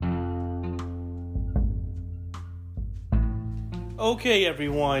Okay,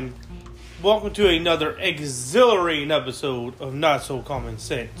 everyone. Welcome to another exhilarating episode of Not So Common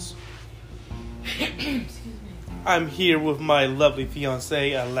Sense. I'm here with my lovely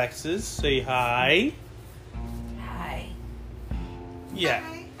fiancée, Alexis. Say hi. Hi. Yeah.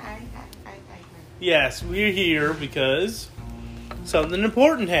 Hi. Yes, we're here because something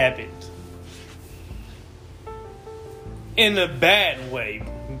important happened. In a bad way,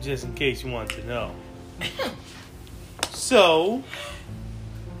 just in case you want to know. So,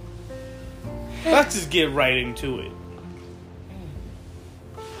 let's just get right into it.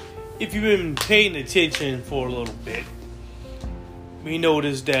 If you've been paying attention for a little bit, we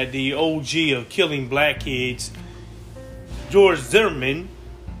noticed that the OG of killing black kids, George Zimmerman,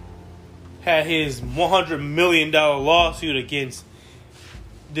 had his $100 million lawsuit against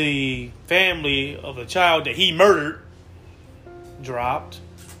the family of the child that he murdered dropped.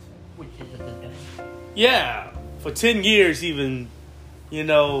 Which is a good thing. Yeah, for 10 years he been,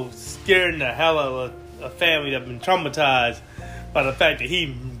 scaring the hell out of a family that been traumatized by the fact that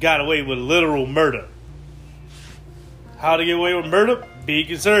he got away with literal murder. How to get away with murder? Be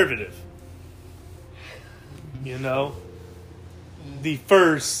conservative. The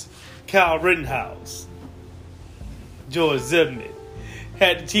first Kyle Rittenhouse, George Zimmerman,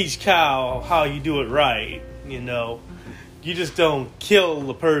 had to teach Kyle how you do it right. You just don't kill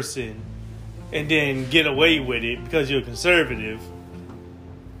the person and then get away with it because you're conservative.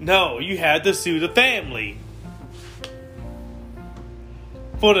 No, you have to sue the family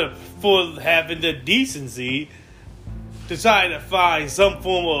for having the decency to try to find some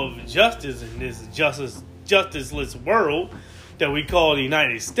form of justice in this justiceless world that we call the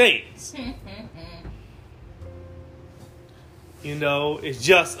United States. It's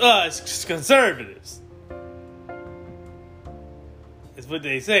just us conservatives. That's what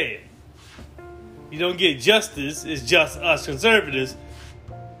they say. You don't get justice, it's just us conservatives.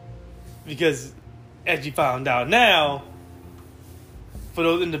 Because, as you found out now, for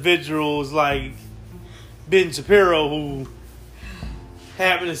those individuals like Ben Shapiro who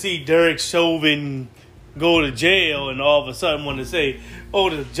happen to see Derek Chauvin go to jail and all of a sudden want to say, oh,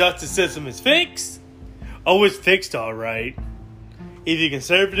 the justice system is fixed? Oh, it's fixed all right. If you're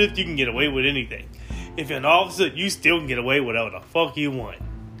conservative, you can get away with anything. If you're an officer, you still can get away with whatever the fuck you want.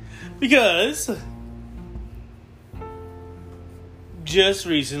 Because just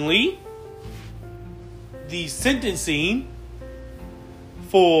recently, the sentencing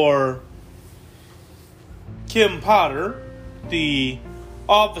for Kim Potter, the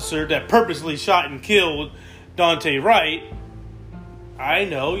officer that purposely shot and killed Dante Wright. I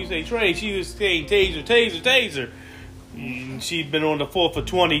know, you say, Trey, she was saying taser. And she'd been on the force for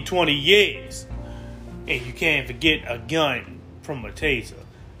 20 years. And you can't forget a gun from a taser.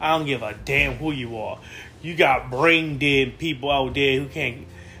 I don't give a damn who you are. You got brain dead people out there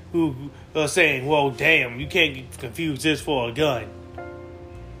who are saying, well, damn, you can't confuse this for a gun.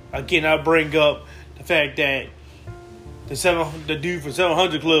 Again, I bring up the fact that the dude from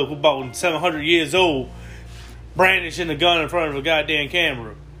 700 Club, who about 700 years old, brandishing a gun in front of a goddamn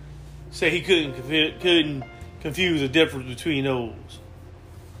camera, said he couldn't confuse the difference between those.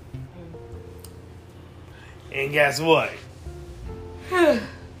 And guess what?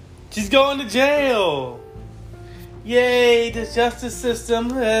 She's going to jail. Yay, the justice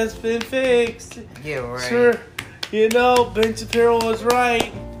system has been fixed. Yeah, right. Sure, Ben Shapiro was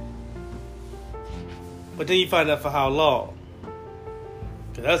right. But then you find out for how long.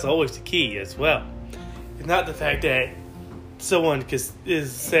 Because that's always the key as well. It's not the fact that someone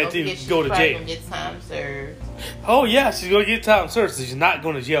is said to go to jail. Gonna get time served. Oh yeah, she's going to get time served. So she's not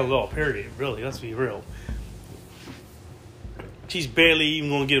going to jail at all, period. Really, let's be real. She's barely even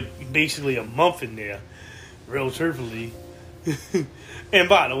going to get basically a month in there. Real truthfully. And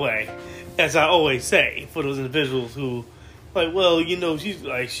by the way, as I always say, for those individuals who,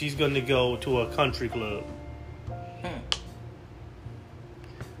 she's going to go to a country club.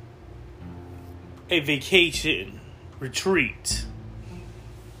 A vacation retreat.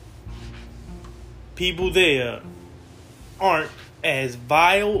 People there aren't as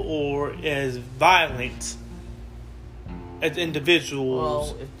vile or as violent as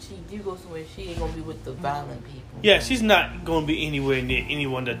individuals. Well, if she do go somewhere, she ain't gonna be with the violent people. Yeah, she's not gonna be anywhere near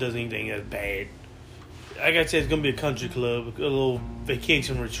anyone that does anything that's bad. Like I said, it's gonna be a country club, a little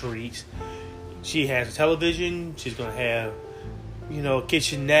vacation retreat. She has a television. She's gonna have, a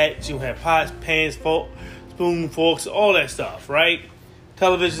kitchenette. She's gonna have pots, pans, spoon, forks, all that stuff, right?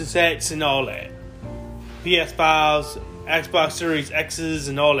 Television sets and all that. PS5s, Xbox Series X's,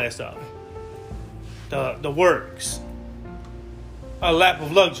 and all that stuff. The works. A lap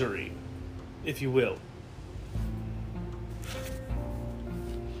of luxury, if you will.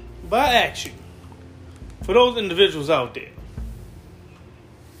 But I ask you, for those individuals out there,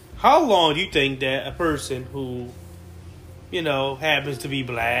 how long do you think that a person who, happens to be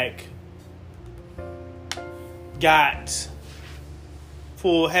black got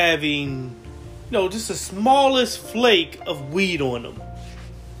for having, just the smallest flake of weed on them?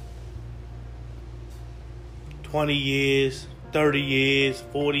 20 years, 30 years,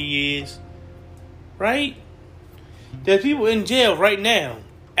 40 years, right? There's people in jail right now,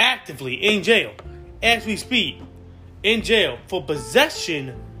 actively in jail, as we speak, in jail for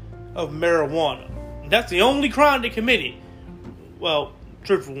possession of marijuana. That's the only crime they committed. Well,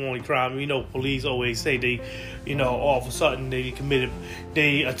 truthful only crime. Police always say they, all of a sudden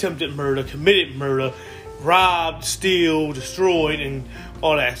they attempted murder, committed murder, robbed, steal, destroyed, and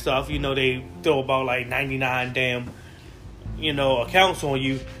all that stuff. They throw about like 99 damn, accounts on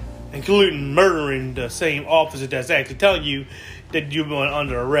you, including murdering the same officer that's actually telling you that you're going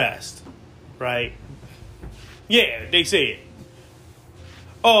under arrest, right? Yeah, they said.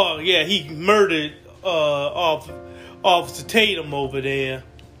 Oh yeah, he murdered Officer Tatum over there.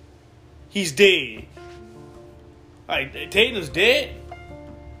 He's dead. Like, Tatum's dead?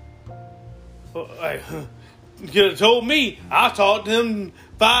 You could have told me. I talked to him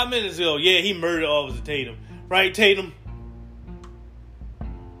 5 minutes ago. Yeah, he murdered Officer Tatum. Right, Tatum?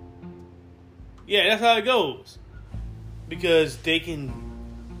 Yeah, that's how it goes. Because they can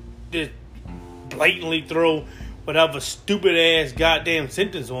just blatantly throw whatever stupid ass goddamn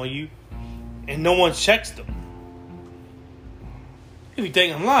sentence on you and no one checks them. If you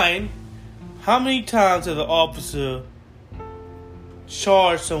think I'm lying, how many times has an officer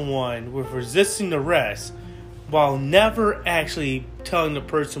charged someone with resisting arrest while never actually telling the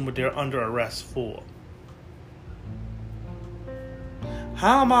person what they're under arrest for?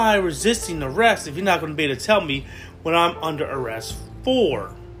 How am I resisting arrest if you're not going to be able to tell me what I'm under arrest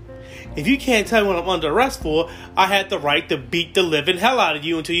for? If you can't tell me what I'm under arrest for, I have the right to beat the living hell out of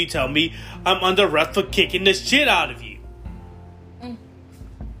you until you tell me I'm under arrest for kicking the shit out of you.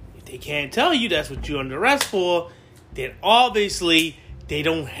 If they can't tell you that's what you're under arrest for, then obviously they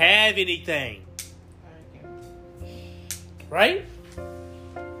don't have anything. Right?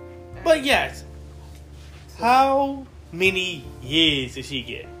 But yes, how many years did she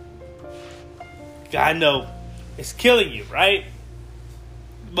get? I know it's killing you, right?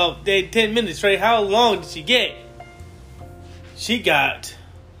 About 10 minutes straight. How long did she get? She got...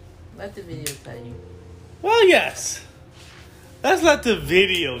 Let the video tell you. Well, yes. Let's let the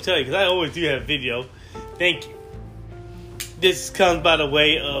video tell you, because I always do have video. Thank you. This comes by the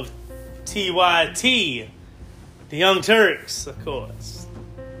way of TYT, the Young Turks, of course.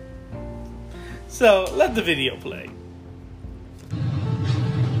 So, let the video play.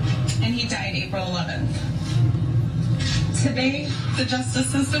 And he died April 11th. Today, the justice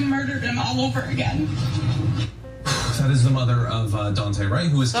system murdered him all over again. That is the mother of Daunte Wright,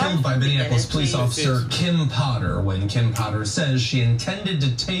 who was killed by Minneapolis police officer Kim Potter when Kim Potter says she intended to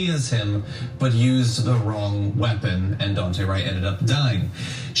tase him but used the wrong weapon, and Daunte Wright ended up dying.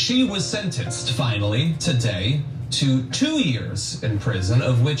 She was sentenced, finally, today, to 2 years in prison,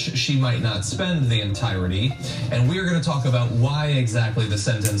 of which she might not spend the entirety. And we're going to talk about why exactly the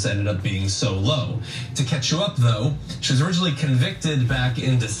sentence ended up being so low. To catch you up, though, she was originally convicted back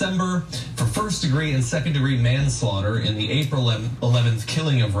in December for first-degree and second-degree manslaughter in the April 11th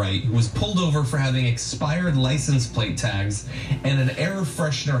killing of Wright, who was pulled over for having expired license plate tags and an air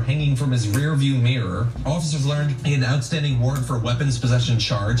freshener hanging from his rearview mirror. Officers learned he had an outstanding warrant for a weapons possession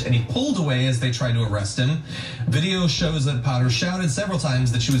charge, and he pulled away as they tried to arrest him. Video shows that Potter shouted several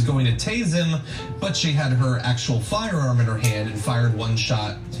times that she was going to tase him, but she had her actual firearm in her hand and fired one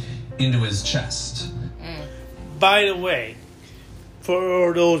shot into his chest. By the way,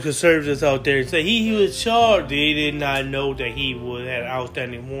 for those conservatives out there say he was charged, they did not know that he had an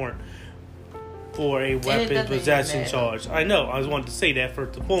outstanding warrant for a weapon possession charge. I know. I just wanted to say that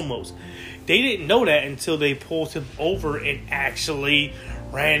first and foremost. They didn't know that until they pulled him over and actually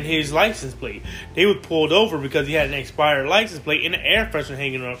ran his license plate. They were pulled over because he had an expired license plate and an air freshener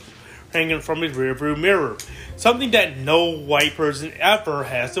hanging from his rearview mirror. Something that no white person ever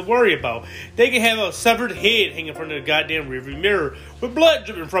has to worry about. They can have a severed head hanging from the goddamn rearview mirror with blood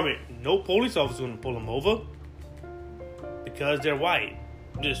dripping from it. No police officer is going to pull them over because they're white.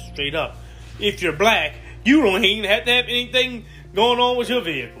 Just straight up. If you're black, you don't even have to have anything going on with your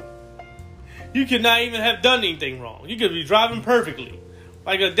vehicle. You could not even have done anything wrong. You could be driving perfectly,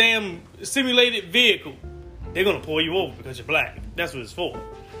 like a damn simulated vehicle. They're going to pull you over because you're black. That's what it's for.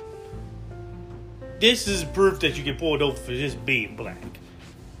 This is proof that you get pulled over for just being black.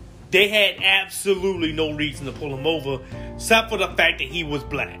 They had absolutely no reason to pull him over except for the fact that he was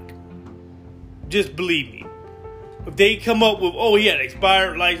black. just believe me. If they come up with, oh, he had an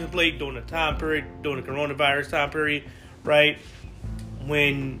expired license plate during the time period, during the coronavirus time period, right?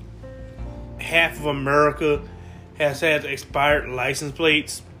 When half of America has had expired license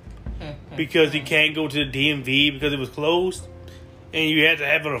plates because you can't go to the DMV because it was closed, and you had to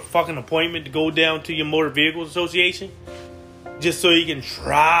have a fucking appointment to go down to your Motor Vehicles Association just so you can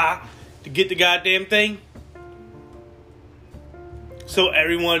try to get the goddamn thing. So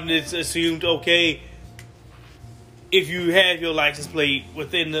everyone is assumed, okay, if you have your license plate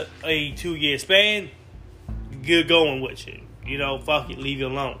within a 2-year span, good going with you. You know, fuck it, leave you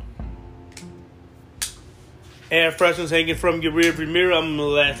alone. Air fresheners hanging from your rearview mirror. The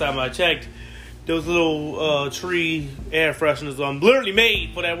last time I checked, those little tree air fresheners are literally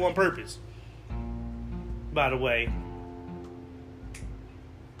made for that one purpose. By the way,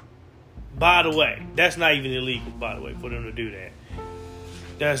 that's not even illegal. By the way, for them to do that,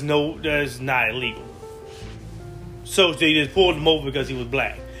 that's not illegal. So they just pulled him over because he was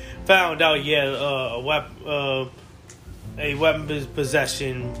black. Found out he had a weapon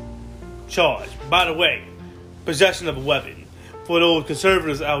possession charge. By the way, possession of a weapon. For those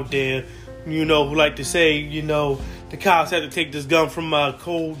conservatives out there, you know, who like to say, you know, the cops had to take this gun from my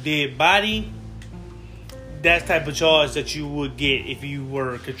cold dead body. That's the type of charge that you would get if you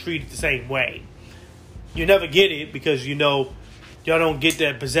were treated the same way. You never get it because, you know, y'all don't get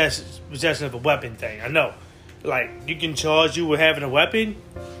that possession of a weapon thing. I know. Like, you can charge you with having a weapon.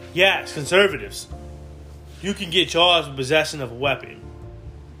 Yes, conservatives. You can get charged with possession of a weapon.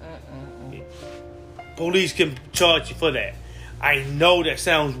 Police can charge you for that. I know that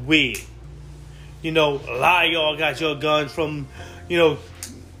sounds weird. You know, a lot of y'all got your guns from, you know,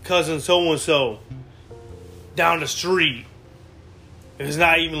 cousin so-and-so down the street. It's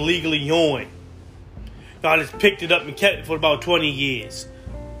not even legally yours. Y'all just picked it up and kept it for about 20 years.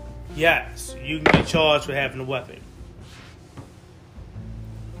 Yes, you can get charged for having a weapon.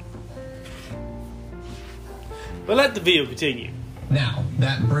 But let the video continue. Now,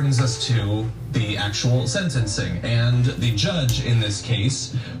 that brings us to the actual sentencing, and the judge in this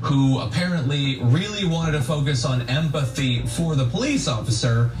case, who apparently really wanted to focus on empathy for the police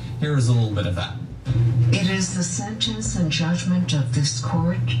officer, here is a little bit of that. It is the sentence and judgment of this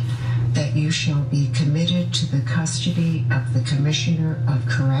court that you shall be committed to the custody of the Commissioner of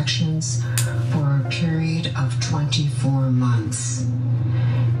Corrections for a period of 24 months.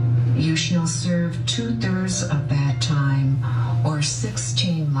 You shall serve 2/3 of that time, or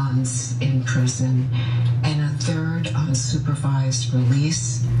 16 months in prison, and 1/3 on supervised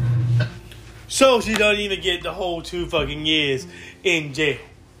release. So she doesn't even get the whole 2 fucking years in jail.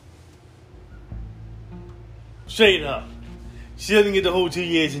 Straight up. She doesn't get the whole 2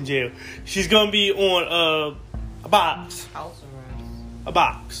 years in jail. She's gonna be on a box. House arrest. A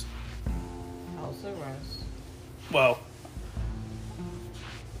box. House arrest. Well,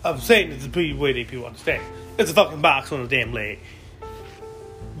 I'm saying this the way that people understand. It's a fucking box on a damn leg.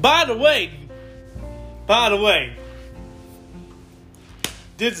 By the way,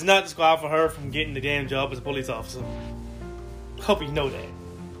 this does not disqualify her from getting the damn job as a police officer. Hope you know that.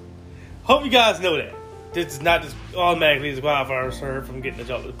 Hope you guys know that. This does not automatically disqualify her from getting the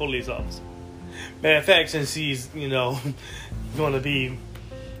job as a police officer. Matter of fact, since she's, you know, going to be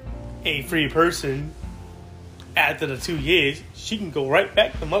a free person after the 2 years, she can go right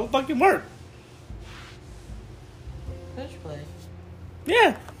back to motherfucking work. Pitch play.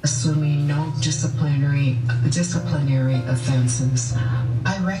 Yeah. Assuming no disciplinary offenses.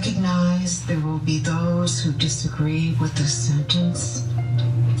 I recognize there will be those who disagree with the sentence.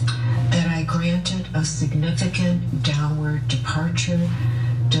 That I granted a significant downward departure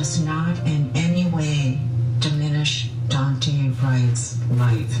does not in any way diminish Daunte Wright's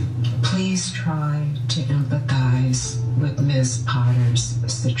life. Please try to empathize with Ms. Potter's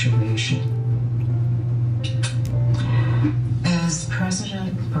situation. As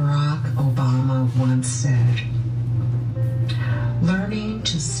President Barack Obama once said, learning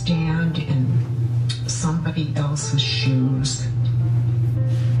to stand in somebody else's shoes,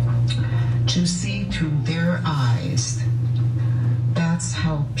 to see through their eyes, that's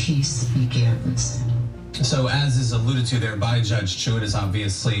how peace begins. So, as is alluded to there by Judge Chu, it is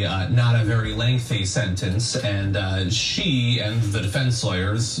obviously not a very lengthy sentence, and she and the defense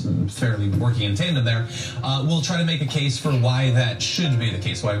lawyers, fairly working in tandem there, will try to make a case for why that should be the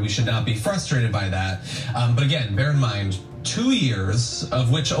case, why we should not be frustrated by that. But again, bear in mind, 2 years, of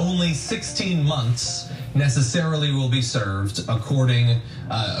which only 16 months necessarily will be served, assuming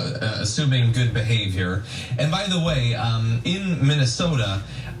good behavior. And by the way, in Minnesota,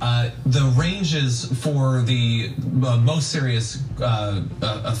 The ranges for the most serious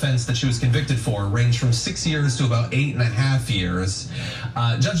offense that she was convicted for range from 6 years to about 8.5 years.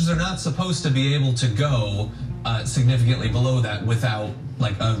 Judges are not supposed to be able to go significantly below that without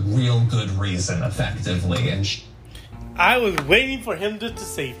like a real good reason, effectively. And I was waiting for him just to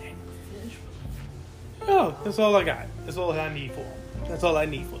say that. Oh, that's all I got. That's all I need for him. That's all I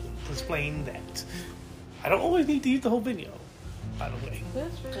need for him. To explain that. I don't always need to use the whole video, by the way.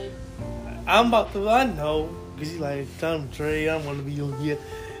 That's right. I know, because he's like, Tom Trey, I don't want to be on here.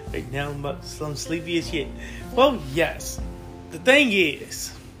 Right now, I'm about some sleepy as shit. Well, yes. The thing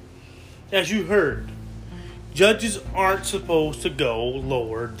is, as you heard, judges aren't supposed to go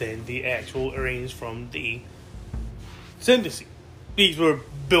lower than the actual range from the sentencing. These were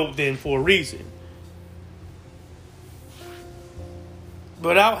built in for a reason.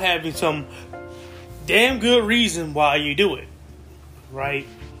 Without having some damn good reason why you do it. Right?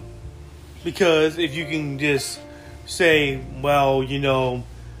 Because if you can just say, well,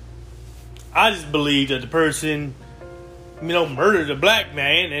 I just believe that the person, murdered a black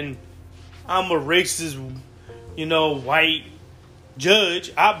man and I'm a racist, white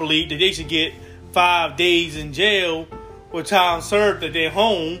judge, I believe that they should get 5 days in jail with time served at their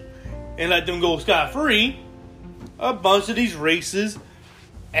home and let them go scot-free. A bunch of these racist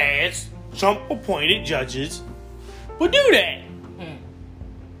ass Trump-appointed judges would do that.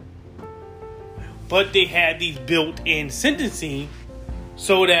 But they had these built-in sentencing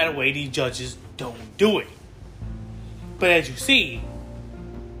so that way these judges don't do it. But as you see,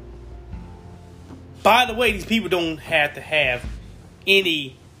 by the way, these people don't have to have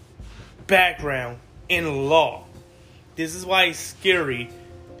any background in law. This is why it's scary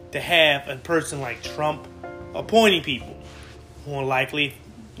to have a person like Trump appointing people. More likely,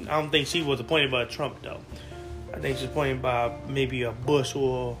 I don't think she was appointed by Trump, though. I think she was appointed by maybe a Bush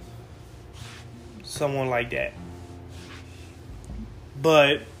or someone like that.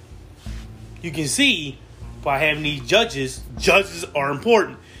 But you can see by having these judges are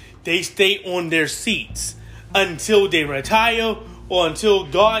important. They stay on their seats until they retire or until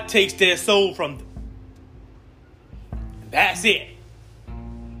God takes their soul from them. That's it.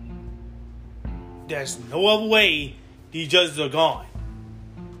 There's no other way these judges are gone.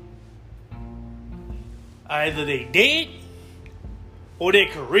 Either they dead or their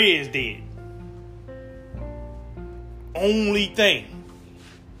career is dead. Only thing.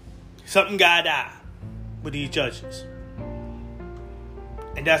 Something gotta die with these judges.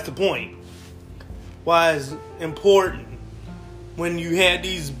 And that's the point. Why it's important when you have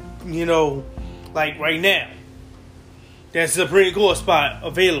these, like right now, there's a Supreme Court spot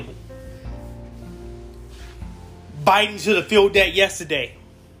available. Biden should have filled that yesterday.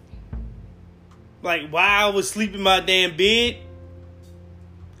 Like, while I was sleeping in my damn bed,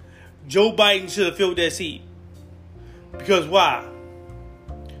 Joe Biden should have filled that seat. Because why?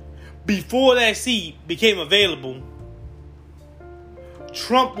 Before that seat became available,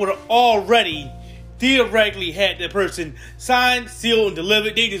 Trump would have already theoretically had that person signed, sealed, and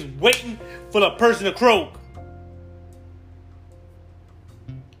delivered. They just waiting for the person to croak.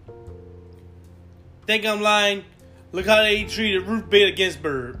 Think I'm lying? Look how they treated Ruth Bader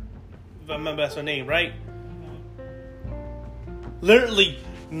Ginsburg. If I remember that's her name, right? Literally,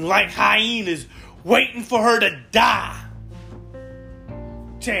 like hyenas, waiting for her to die.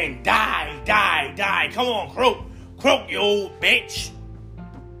 Saying, die, die, die. Come on, croak. Croak, you old bitch.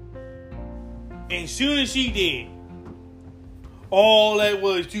 And soon as she did, all that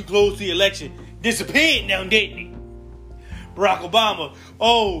was too close to the election disappeared now, didn't it? Barack Obama,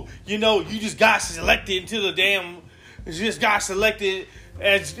 you just got selected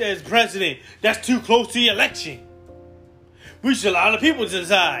as president. That's too close to the election. We should allow the people to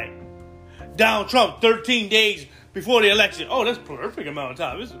decide. Donald Trump, 13 days before the election. Oh, that's a perfect amount of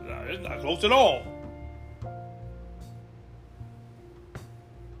time. It's not close at all.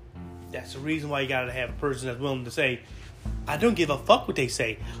 That's the reason why you gotta have a person that's willing to say, I don't give a fuck what they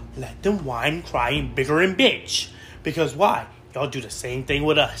say. Let them whine, cry, and bigger and bitch. Because why? Y'all do the same thing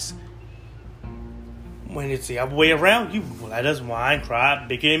with us. When it's the other way around, you let us whine, cry,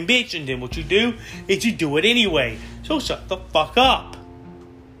 bigger and bitch. And then what you do is you do it anyway. So shut the fuck up.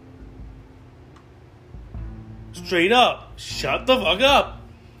 Straight up. Shut the fuck up.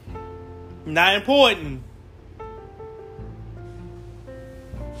 Not important.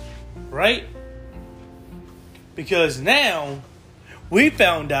 Right? Because now we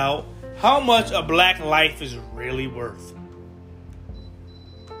found out how much a black life is really worth.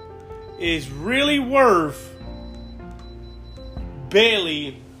 It's really worth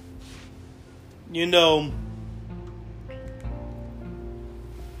barely,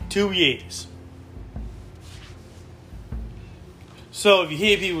 2 years. So if you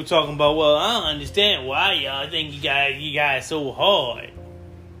hear people talking about, well, I don't understand why y'all think you guys so hard.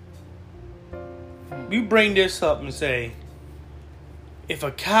 You bring this up and say, if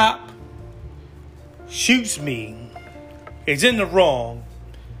a cop shoots me, is in the wrong,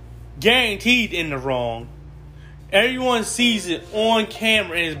 guaranteed in the wrong, everyone sees it on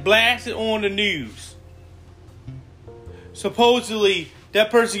camera and is blasted on the news. Supposedly, that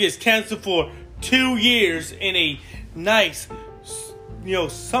person gets canceled for 2 years in a nice,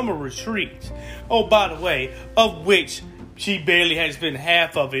 summer retreat. Oh, by the way, of which she barely had spent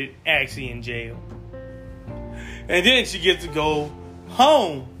half of it actually in jail. And then she gets to go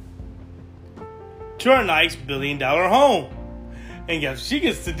home to her nice $1 billion home. And guess what she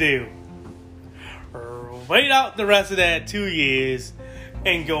gets to do? Wait out the rest of that 2 years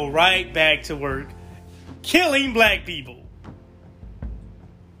and go right back to work killing black people.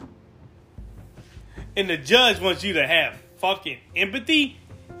 And the judge wants you to have fucking empathy.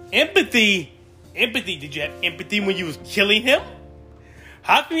 Empathy. Did you have empathy when you was killing him?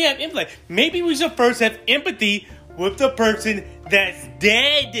 How can you have empathy? Like, maybe we should first have empathy with the person that's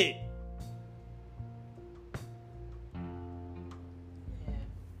dead.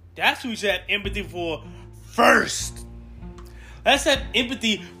 That's who we should have empathy for first. Let's have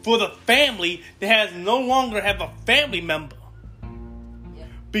empathy for the family that has no longer have a family member. Yeah.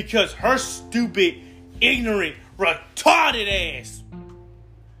 Because her stupid, ignorant, retarded ass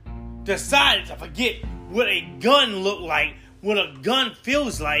decided to forget what a gun looked like, what a gun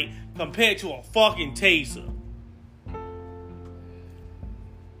feels like compared to a fucking taser.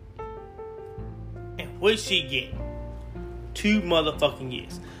 And what she get? 2 motherfucking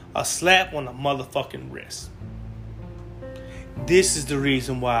years. A slap on the motherfucking wrist. This is the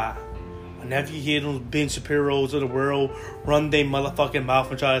reason why whenever you hear those Ben Shapiro's of the world run their motherfucking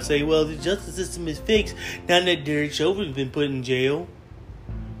mouth and try to say, well, the justice system is fixed now that Derek Chauvin's been put in jail.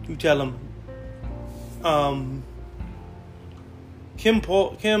 You tell them, Kim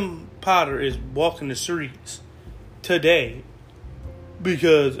Potter is walking the streets today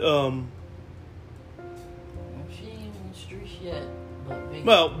because, she ain't in the streets yet.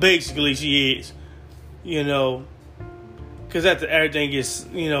 Well, basically she is, because after everything gets,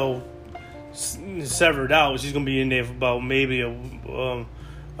 severed out, she's going to be in there for about maybe a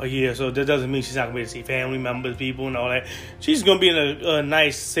year. So that doesn't mean she's not going to be able to see family members, people and all that. She's going to be in a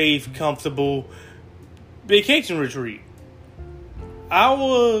nice, safe, comfortable vacation retreat.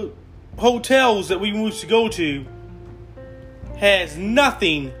 Our hotels that we used to go to has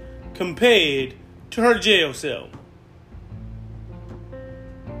nothing compared to her jail cell.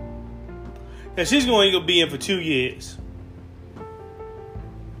 Now she's going to be in for 2 years.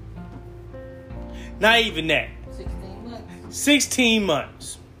 Not even that. 16 months. 16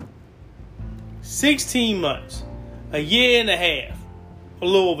 months. 16 months. A year and a half. A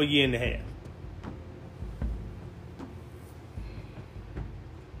little over a year and a half.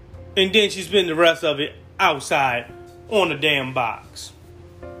 And then she spent the rest of it outside on a damn box.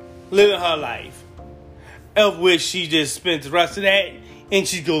 Living her life. Of which she just spent the rest of that and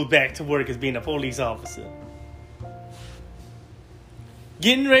she goes back to work as being a police officer.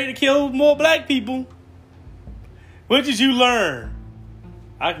 Getting ready to kill more black people. What did you learn?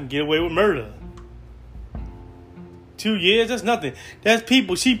 I can get away with murder. 2 years, that's nothing. That's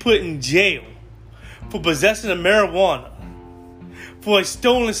people she put in jail for possessing of marijuana, for a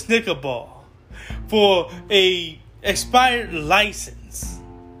stolen Snicker bar, for a expired license.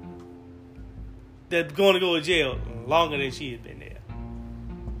 That's going to go to jail longer than she had been there.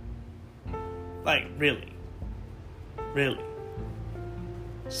 Like, really. Really.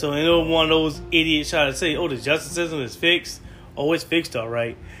 So, one of those idiots try to say, oh, the justice system is fixed. Oh, it's fixed, all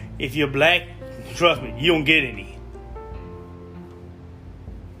right. If you're black, trust me, you don't get any.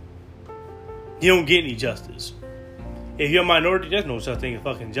 You don't get any justice. If you're a minority, there's no such thing as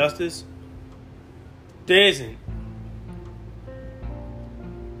fucking justice. There isn't.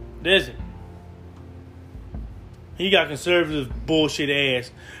 There isn't. You got conservative bullshit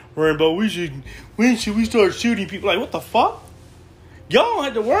ass worrying about when should we start shooting people? Like, what the fuck? Y'all don't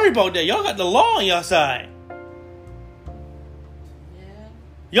have to worry about that. Y'all got the law on your side. Yeah.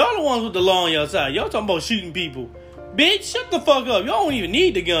 Y'all the ones with the law on your side. Y'all talking about shooting people. Bitch, shut the fuck up. Y'all don't even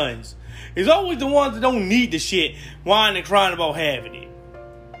need the guns. It's always the ones that don't need the shit whining and crying about having it.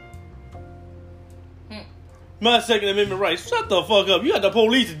 My Second Amendment rights. Shut the fuck up. You got the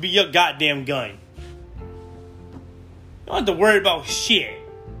police to be your goddamn gun. You don't have to worry about shit.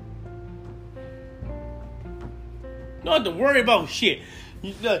 You don't have to worry about shit.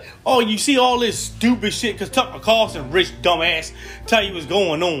 You see all this stupid shit because Tucker Carlson, rich dumbass, tell you what's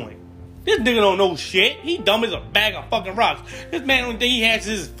going on. This nigga don't know shit. He dumb as a bag of fucking rocks. This man, only thing he has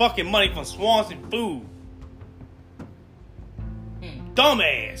is his fucking money from Swanson food.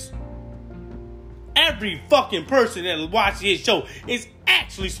 Dumbass. Every fucking person that watches his show is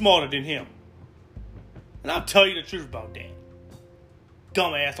actually smarter than him. And I'll tell you the truth about that.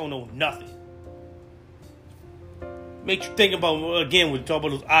 Dumbass don't know nothing. Makes you think about, again, when we talk about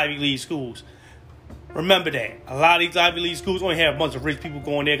those Ivy League schools. Remember that. A lot of these Ivy League schools only have a bunch of rich people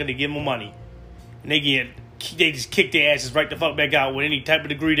going there because they give them money. And they just kick their asses right the fuck back out with any type of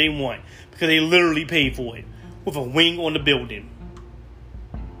degree they want. Because they literally pay for it. With a wing on the building.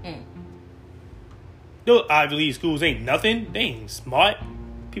 Those Ivy League schools ain't nothing. They ain't smart.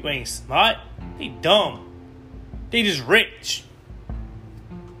 People ain't smart. They dumb. They just rich.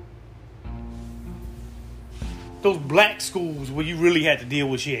 Those black schools where you really had to deal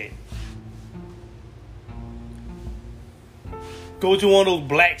with shit. Go to one of those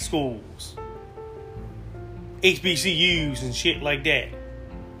black schools. HBCUs and shit like that.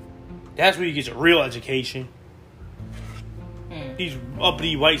 That's where you get your real education. These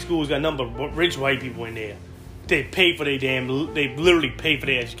uppity white schools got a number of rich white people in there. They pay for they literally pay for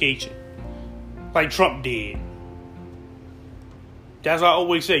their education. Like Trump did. That's what I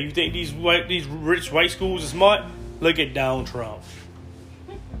always say. You think these rich white schools are smart? Look at Donald Trump.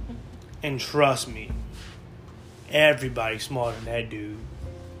 And trust me, everybody's smarter than that dude.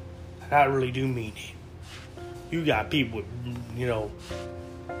 And I really do mean it. You got people with,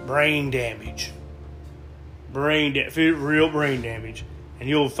 brain damage. Real brain damage. And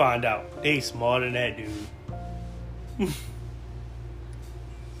you'll find out they smarter than that dude.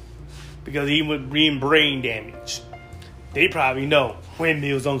 Because even with being brain damage, they probably know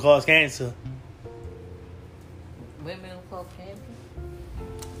windmills don't cause cancer. Windmills cause cancer?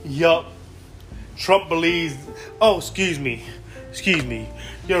 Yup. Trump believes... Oh, excuse me.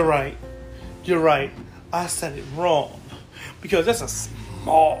 You're right. I said it wrong. Because that's a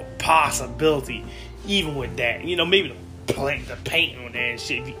small possibility. Even with that. Maybe the paint on that and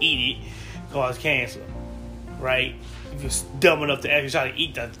shit, if you eat it, cause cancer. Right? If you're dumb enough to actually try to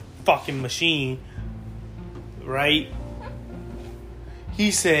eat the fucking machine. Right?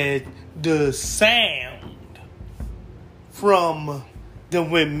 He said the sound from the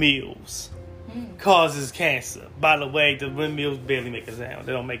windmills causes cancer. By the way, the windmills barely make a sound.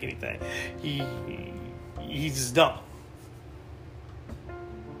 They don't make anything. He's just dumb.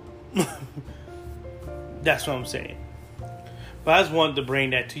 That's what I'm saying. But I just wanted to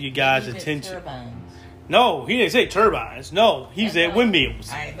bring that to you guys' attention. Turbines. No, he didn't say turbines. No, he said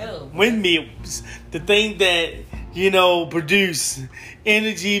windmills. I know. Windmills. The thing that, produce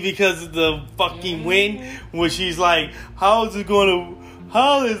energy because of the fucking wind. When she's like, how is a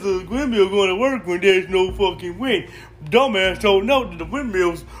windmill going to work when there's no fucking wind? Dumbass told no that the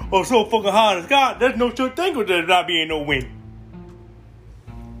windmills are so fucking high in the sky. There's no such thing with there not being no wind.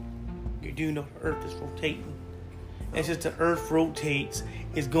 You do know the earth is rotating. And since the earth rotates,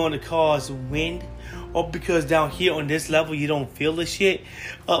 it's going to cause wind. Or because down here on this level, you don't feel the shit.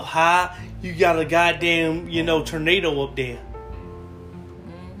 Up high, you got a goddamn, tornado up there.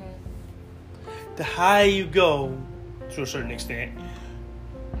 The higher you go, to a certain extent,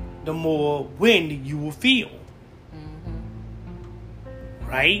 the more wind you will feel.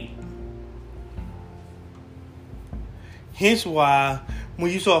 Right? Hence why,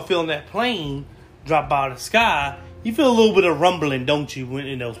 when you start feeling that plane drop out of the sky, you feel a little bit of rumbling, don't you,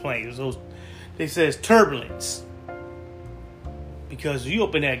 in those planes? They says turbulence. Because you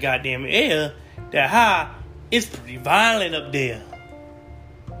up in that goddamn air, that high, it's pretty violent up there.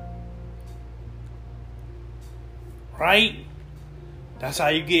 Right? That's how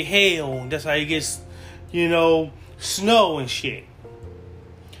you get hail. That's how you get, snow and shit.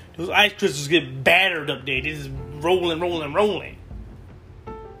 Those ice crystals get battered up there. They just rolling.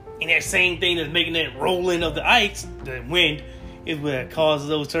 And that same thing that's making that rolling of the ice, the wind, is what causes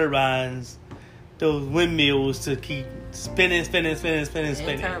those turbines, those windmills to keep spinning.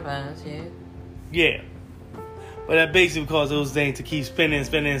 Turbines, yeah. Yeah. But that basically causes those things to keep spinning.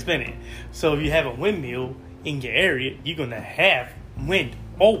 So if you have a windmill in your area, you're going to have wind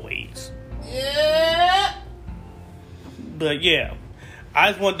always. Yeah. But yeah, I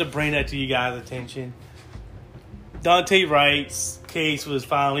just wanted to bring that to you guys' attention. Daunte Wright's case was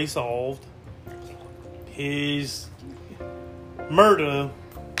finally solved. His murder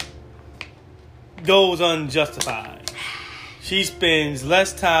goes unjustified. She spends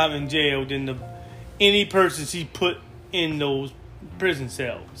less time in jail than any person she put in those prison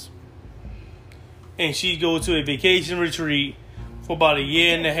cells. And she goes to a vacation retreat for about a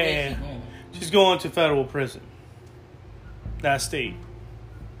year and a half. She's going to federal prison, not state.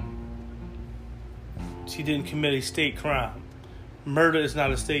 She didn't commit a state crime. Murder is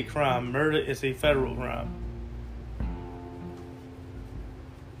not a state crime. Murder is a federal crime.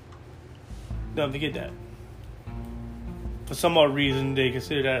 Don't forget that. For some odd reason, they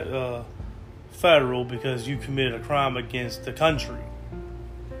consider that federal because you committed a crime against the country.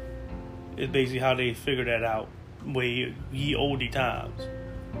 It's basically how they figure that out way ye olde times.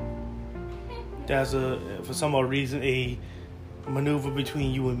 That's for some odd reason a maneuver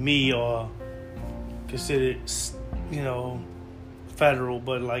between you and me or considered, federal.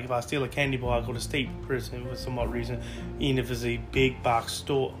 But like if I steal a candy bar, I go to state prison for some odd reason, even if it's a big box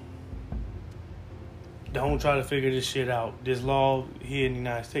store. Don't try to figure this shit out. This law here in the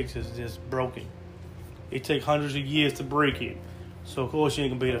United States is just broken. It takes hundreds of years to break it. So, of course, you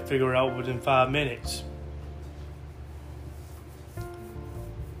ain't going to be able to figure it out within 5 minutes.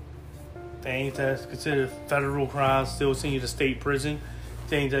 Things that's considered federal crimes still send you to state prison.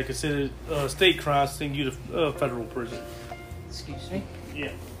 Things that are considered state crimes send you to federal prison. Excuse me?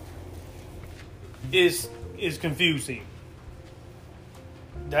 Yeah. It's confusing.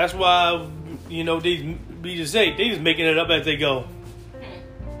 That's why, they just making it up as they go.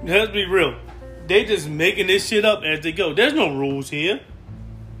 Let's be real. They just making this shit up as they go. There's no rules here.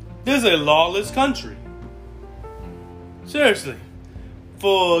 This is a lawless country. Seriously.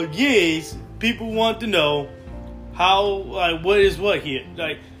 For years, people want to know what is what here.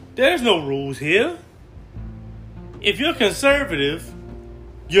 There's no rules here. If you're conservative,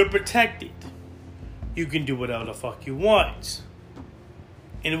 you're protected. You can do whatever the fuck you want.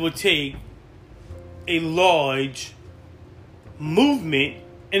 And it will take a large movement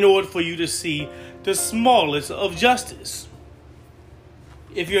in order for you to see the smallest of justice.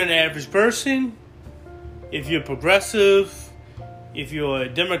 If you're an average person, if you're progressive, if you're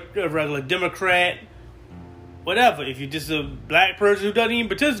a regular Democrat, whatever, if you're just a black person who doesn't even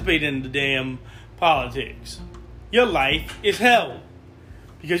participate in the damn politics, your life is hell.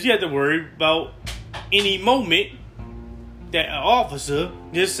 Because you have to worry about any moment that an officer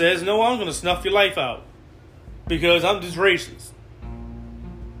just says, no, I'm going to snuff your life out because I'm just racist.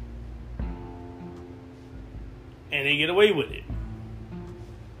 And they get away with it.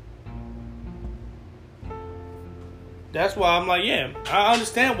 That's why I'm like, yeah, I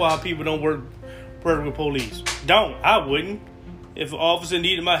understand why people don't work with police. I wouldn't. If an officer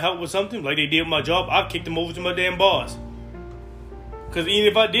needed my help with something, like they did with my job, I'd kick them over to my damn boss. Because even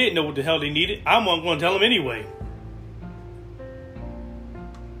if I did know what the hell they needed, I'm not going to tell them anyway.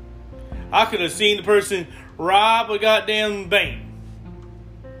 I could have seen the person rob a goddamn bank.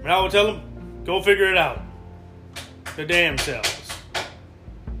 And I would tell them, go figure it out. The damn selves.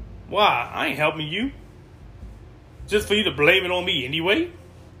 Why? I ain't helping you. Just for you to blame it on me anyway?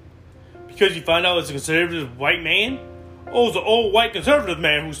 Because you find out it's a conservative white man? Oh, it's an old white conservative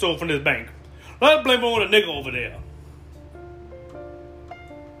man who stole from this bank. Let's blame it on a nigga over there.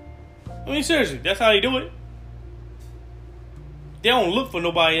 I mean, seriously, that's how they do it. They don't look for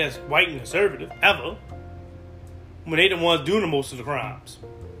nobody that's white and conservative, ever. When they the ones doing the most of the crimes.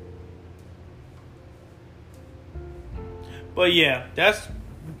 But yeah, that's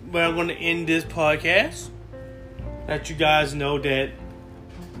where I'm going to end this podcast. Let you guys know that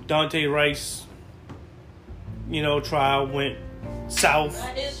Daunte Wright's, trial went south.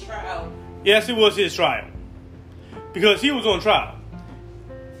 Not his trial. Yes, it was his trial. Because he was on trial.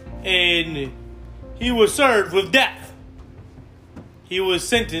 And he was served with death. He was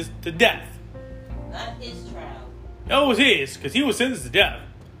sentenced to death. Not his trial. That was his, because he was sentenced to death.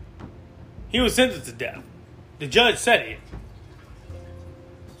 He was sentenced to death. The judge said it.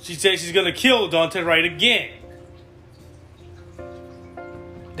 She said she's going to kill Daunte Wright again.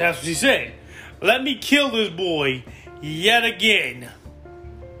 That's what she said. Let me kill this boy yet again.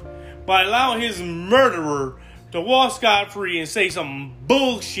 By allowing his murderer to walk scot-free and say some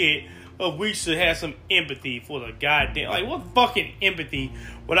bullshit of we should have some empathy for the goddamn... Like, what fucking empathy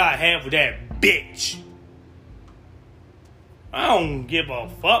would I have for that bitch? I don't give a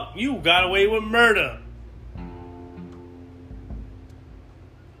fuck. You got away with murder.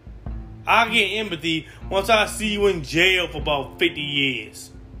 I get empathy once I see you in jail for about 50 years.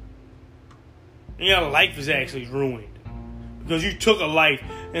 And your life is actually ruined. Because you took a life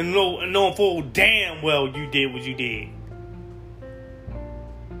and know full damn well you did what you did.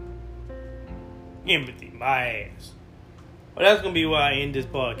 Empathy, my ass. But that's going to be why I end this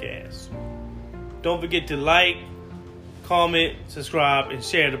podcast. Don't forget to like, comment, subscribe, and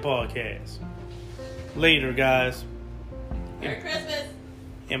share the podcast. Later, guys. Merry Christmas.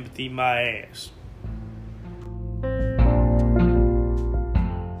 Empathy, my ass.